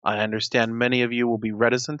 I understand many of you will be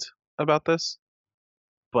reticent about this,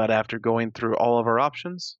 but after going through all of our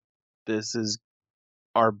options, this is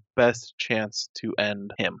our best chance to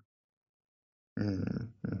end him.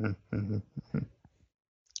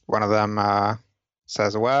 One of them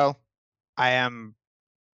says, well, I am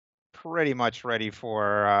pretty much ready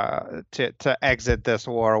for to exit this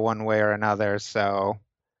war one way or another, so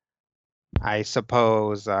I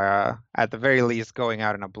suppose at the very least going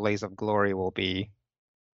out in a blaze of glory will be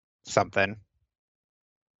something.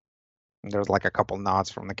 There's like a couple nods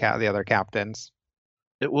from the other captains.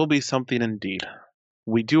 It will be something indeed.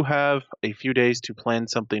 We do have a few days to plan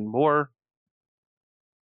something more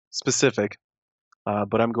specific,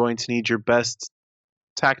 but I'm going to need your best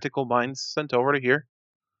tactical minds sent over to here,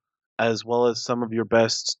 as well as some of your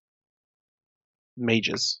best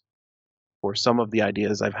mages for some of the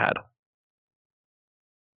ideas I've had.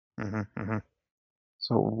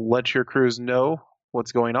 So let your crews know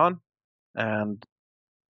what's going on, and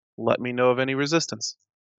let me know of any resistance.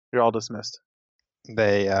 You're all dismissed.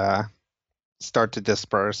 They start to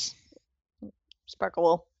disperse. Sparkle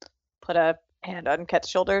will put a hand on Ket's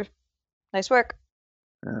shoulder. Nice work.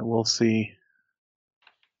 We'll see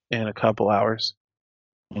in a couple hours.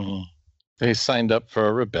 They signed up for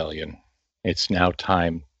a rebellion. It's now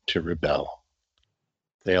time to rebel.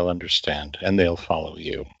 They'll understand, and they'll follow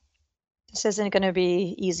you. This isn't going to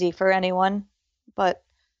be easy for anyone, but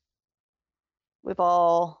we've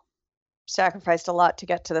all sacrificed a lot to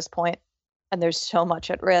get to this point, and there's so much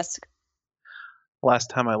at risk. Last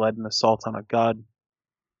time I led an assault on a god,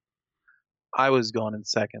 I was gone in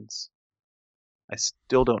seconds. I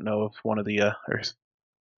still don't know if one of the, or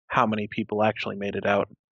how many people actually made it out.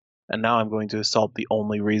 And now I'm going to assault the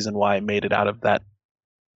only reason why I made it out of that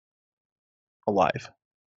alive.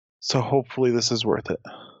 So hopefully this is worth it.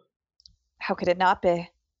 How could it not be?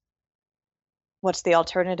 What's the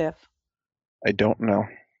alternative? I don't know.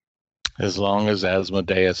 As long as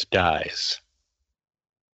Asmodeus dies.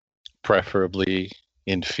 Preferably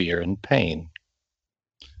in fear and pain.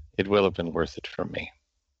 It will have been worth it for me.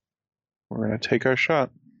 We're going to take our shot.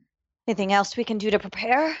 Anything else we can do to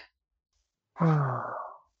prepare?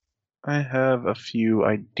 I have a few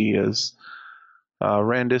ideas.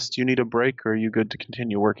 Randis, do you need a break, or are you good to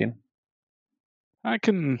continue working? I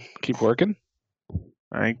can keep working. All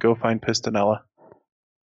right, go find Pistonella.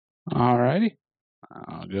 Alrighty.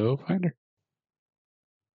 I'll go find her.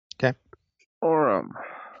 Okay. Orem.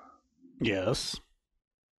 Yes.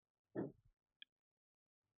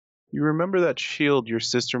 You remember that shield your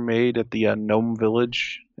sister made at the gnome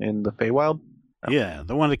village in the Feywild? Yeah,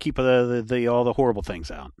 the one to keep all the horrible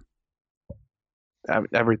things out.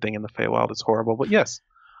 Everything in the Feywild is horrible, but yes.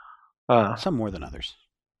 Some more than others.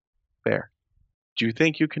 Fair. Do you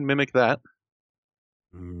think you can mimic that?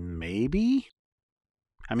 Maybe.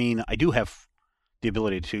 I mean, I do have the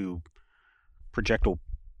ability to projectile.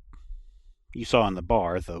 You saw in the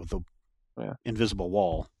bar the invisible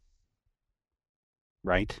wall,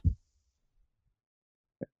 right?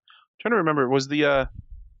 I'm trying to remember. Was that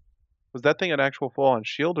thing an actual full-on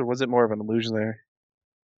shield, or was it more of an illusory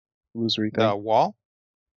thing? The wall?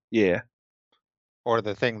 Yeah. Or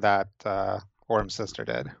the thing that Orm's sister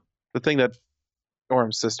did? The thing that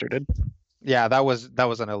Orm's sister did. Yeah, that was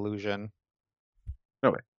an illusion.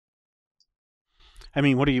 No way. I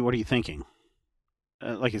mean, what are you thinking?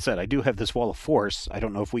 Like I said, I do have this wall of force. I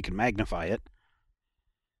don't know if we can magnify it.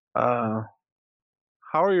 How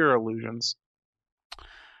are your illusions?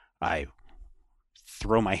 I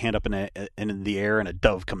throw my hand up in the air, and a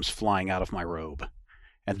dove comes flying out of my robe.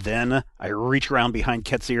 And then I reach around behind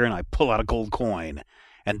Ket's ear, and I pull out a gold coin.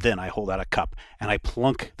 And then I hold out a cup, and I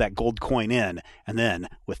plunk that gold coin in. And then,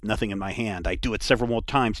 with nothing in my hand, I do it several more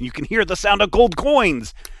times, and you can hear the sound of gold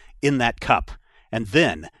coins in that cup. And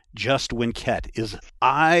then, just when Ket's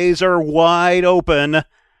eyes are wide open,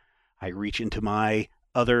 I reach into my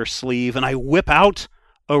other sleeve, and I whip out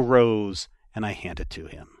a rose, and I hand it to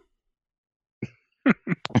him.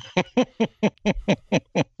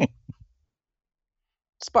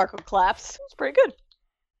 Sparkle claps. It's pretty good.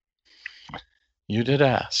 You did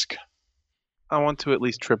ask. I want to at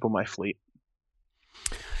least triple my fleet.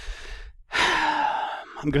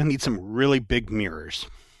 I'm going to need some really big mirrors.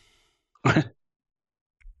 I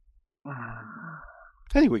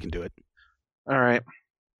think we can do it. All right.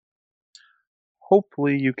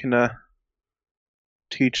 Hopefully you can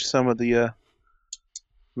teach some of the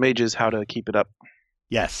mages how to keep it up.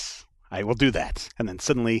 Yes, I will do that. And then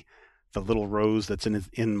suddenly the little rose that's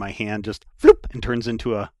in my hand just floop and turns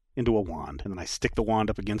into a wand. And then I stick the wand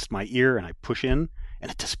up against my ear and I push in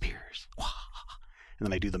and it disappears. And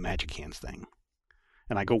then I do the magic hands thing.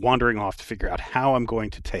 And I go wandering off to figure out how I'm going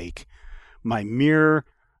to take my mere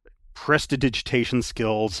prestidigitation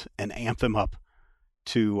skills and amp them up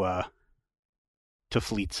to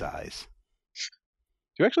fleet size.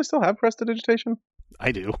 Do you actually still have prestidigitation?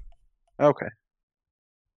 I do. Okay.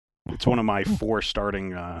 It's one of my 4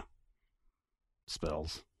 starting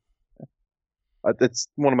spells. It's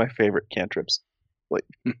one of my favorite cantrips. Like,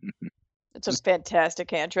 it's a fantastic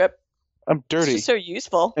cantrip. I'm dirty. It's just so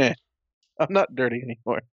useful. I'm not dirty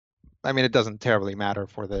anymore. I mean, it doesn't terribly matter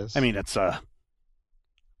for this. I mean, it's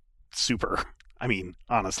super. I mean,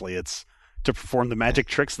 honestly, it's to perform the magic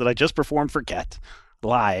tricks that I just performed for Ket.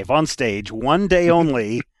 live on stage, 1 day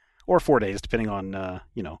only, or 4 days, depending on,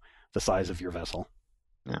 the size of your vessel.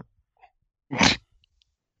 Yeah.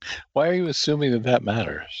 Why are you assuming that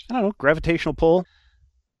matters? I don't know, gravitational pull.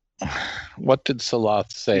 What did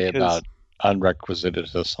Saloth say about unrequisited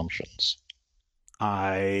assumptions?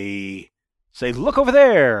 I say, look over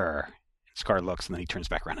there. Scar looks, and then he turns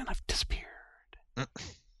back around, and I've disappeared.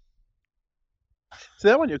 So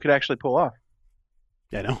that one you could actually pull off.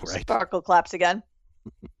 Yeah, I know, right? Sparkle claps again.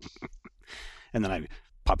 And then I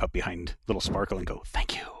pop up behind little Sparkle and go,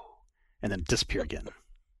 thank you. And then disappear again.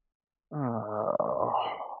 Oh.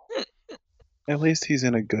 At least he's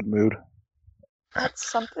in a good mood. That's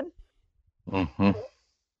something. Mm-hmm.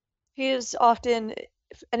 He is often,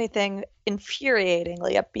 if anything,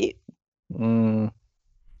 infuriatingly upbeat.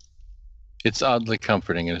 It's oddly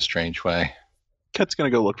comforting in a strange way. Ket's gonna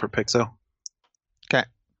go look for Pixo. Okay.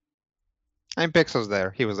 And Pixo's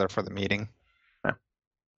there. He was there for the meeting. Yeah.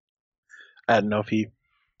 I didn't know if he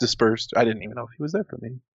dispersed. I didn't even know if he was there for the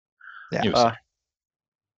meeting. Yeah. He was there.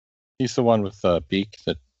 He's the one with the beak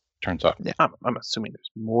that turns up. Yeah, I'm assuming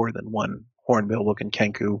there's more than one hornbill-looking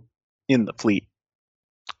Kenku in the fleet.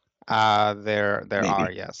 There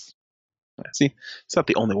are, yes. Yeah, see, it's not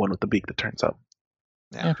the only one with the beak that turns up.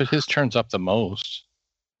 Yeah, but his turns up the most.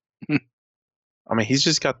 I mean, he's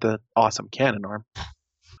just got the awesome cannon arm.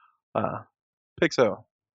 Pixo.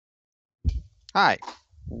 Hi.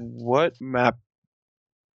 What map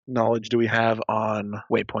knowledge do we have on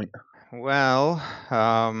Waypoint? Well,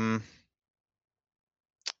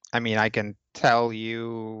 I mean, I can tell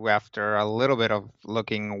you after a little bit of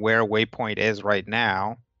looking where Waypoint is right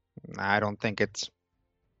now. I don't think its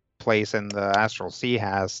place in the Astral Sea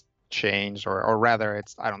has changed, or rather,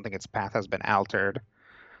 I don't think its path has been altered.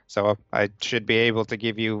 So I should be able to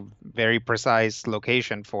give you very precise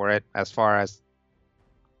location for it. As far as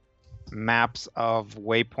maps of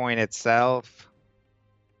Waypoint itself,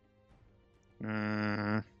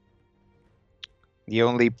 the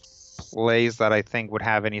only place that I think would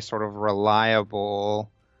have any sort of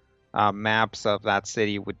reliable maps of that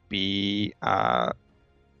city would be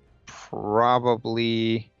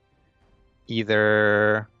probably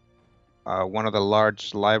either one of the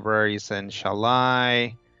large libraries in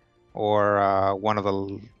Shalai, or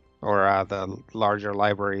the larger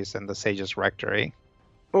libraries in the Sage's Rectory.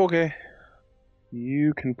 Okay.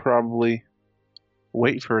 You can probably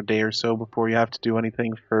wait for a day or so before you have to do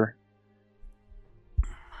anything for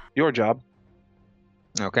your job.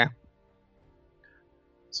 Okay.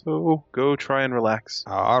 So go try and relax.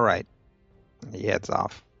 All right. He heads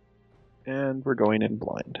off. And we're going in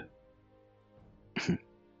blind.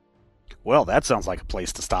 Well, that sounds like a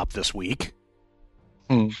place to stop this week.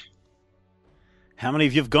 How many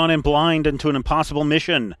of you have gone in blind into an impossible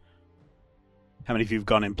mission? How many of you have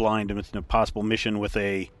gone in blind into an impossible mission with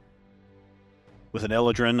an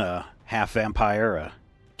Eladrin, a half vampire, a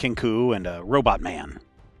Kenku, and a robot man?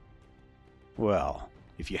 Well,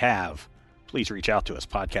 if you have, please reach out to us,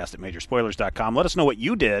 podcast@majorspoilers.com. Let us know what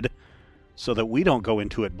you did so that we don't go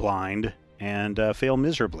into it blind and fail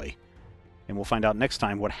miserably. And we'll find out next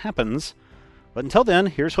time what happens. But until then,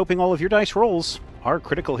 here's hoping all of your dice rolls are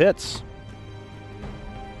critical hits.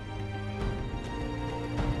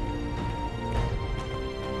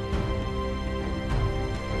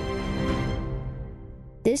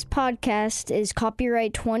 This podcast is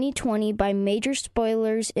copyright 2020 by Major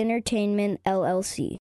Spoilers Entertainment, LLC.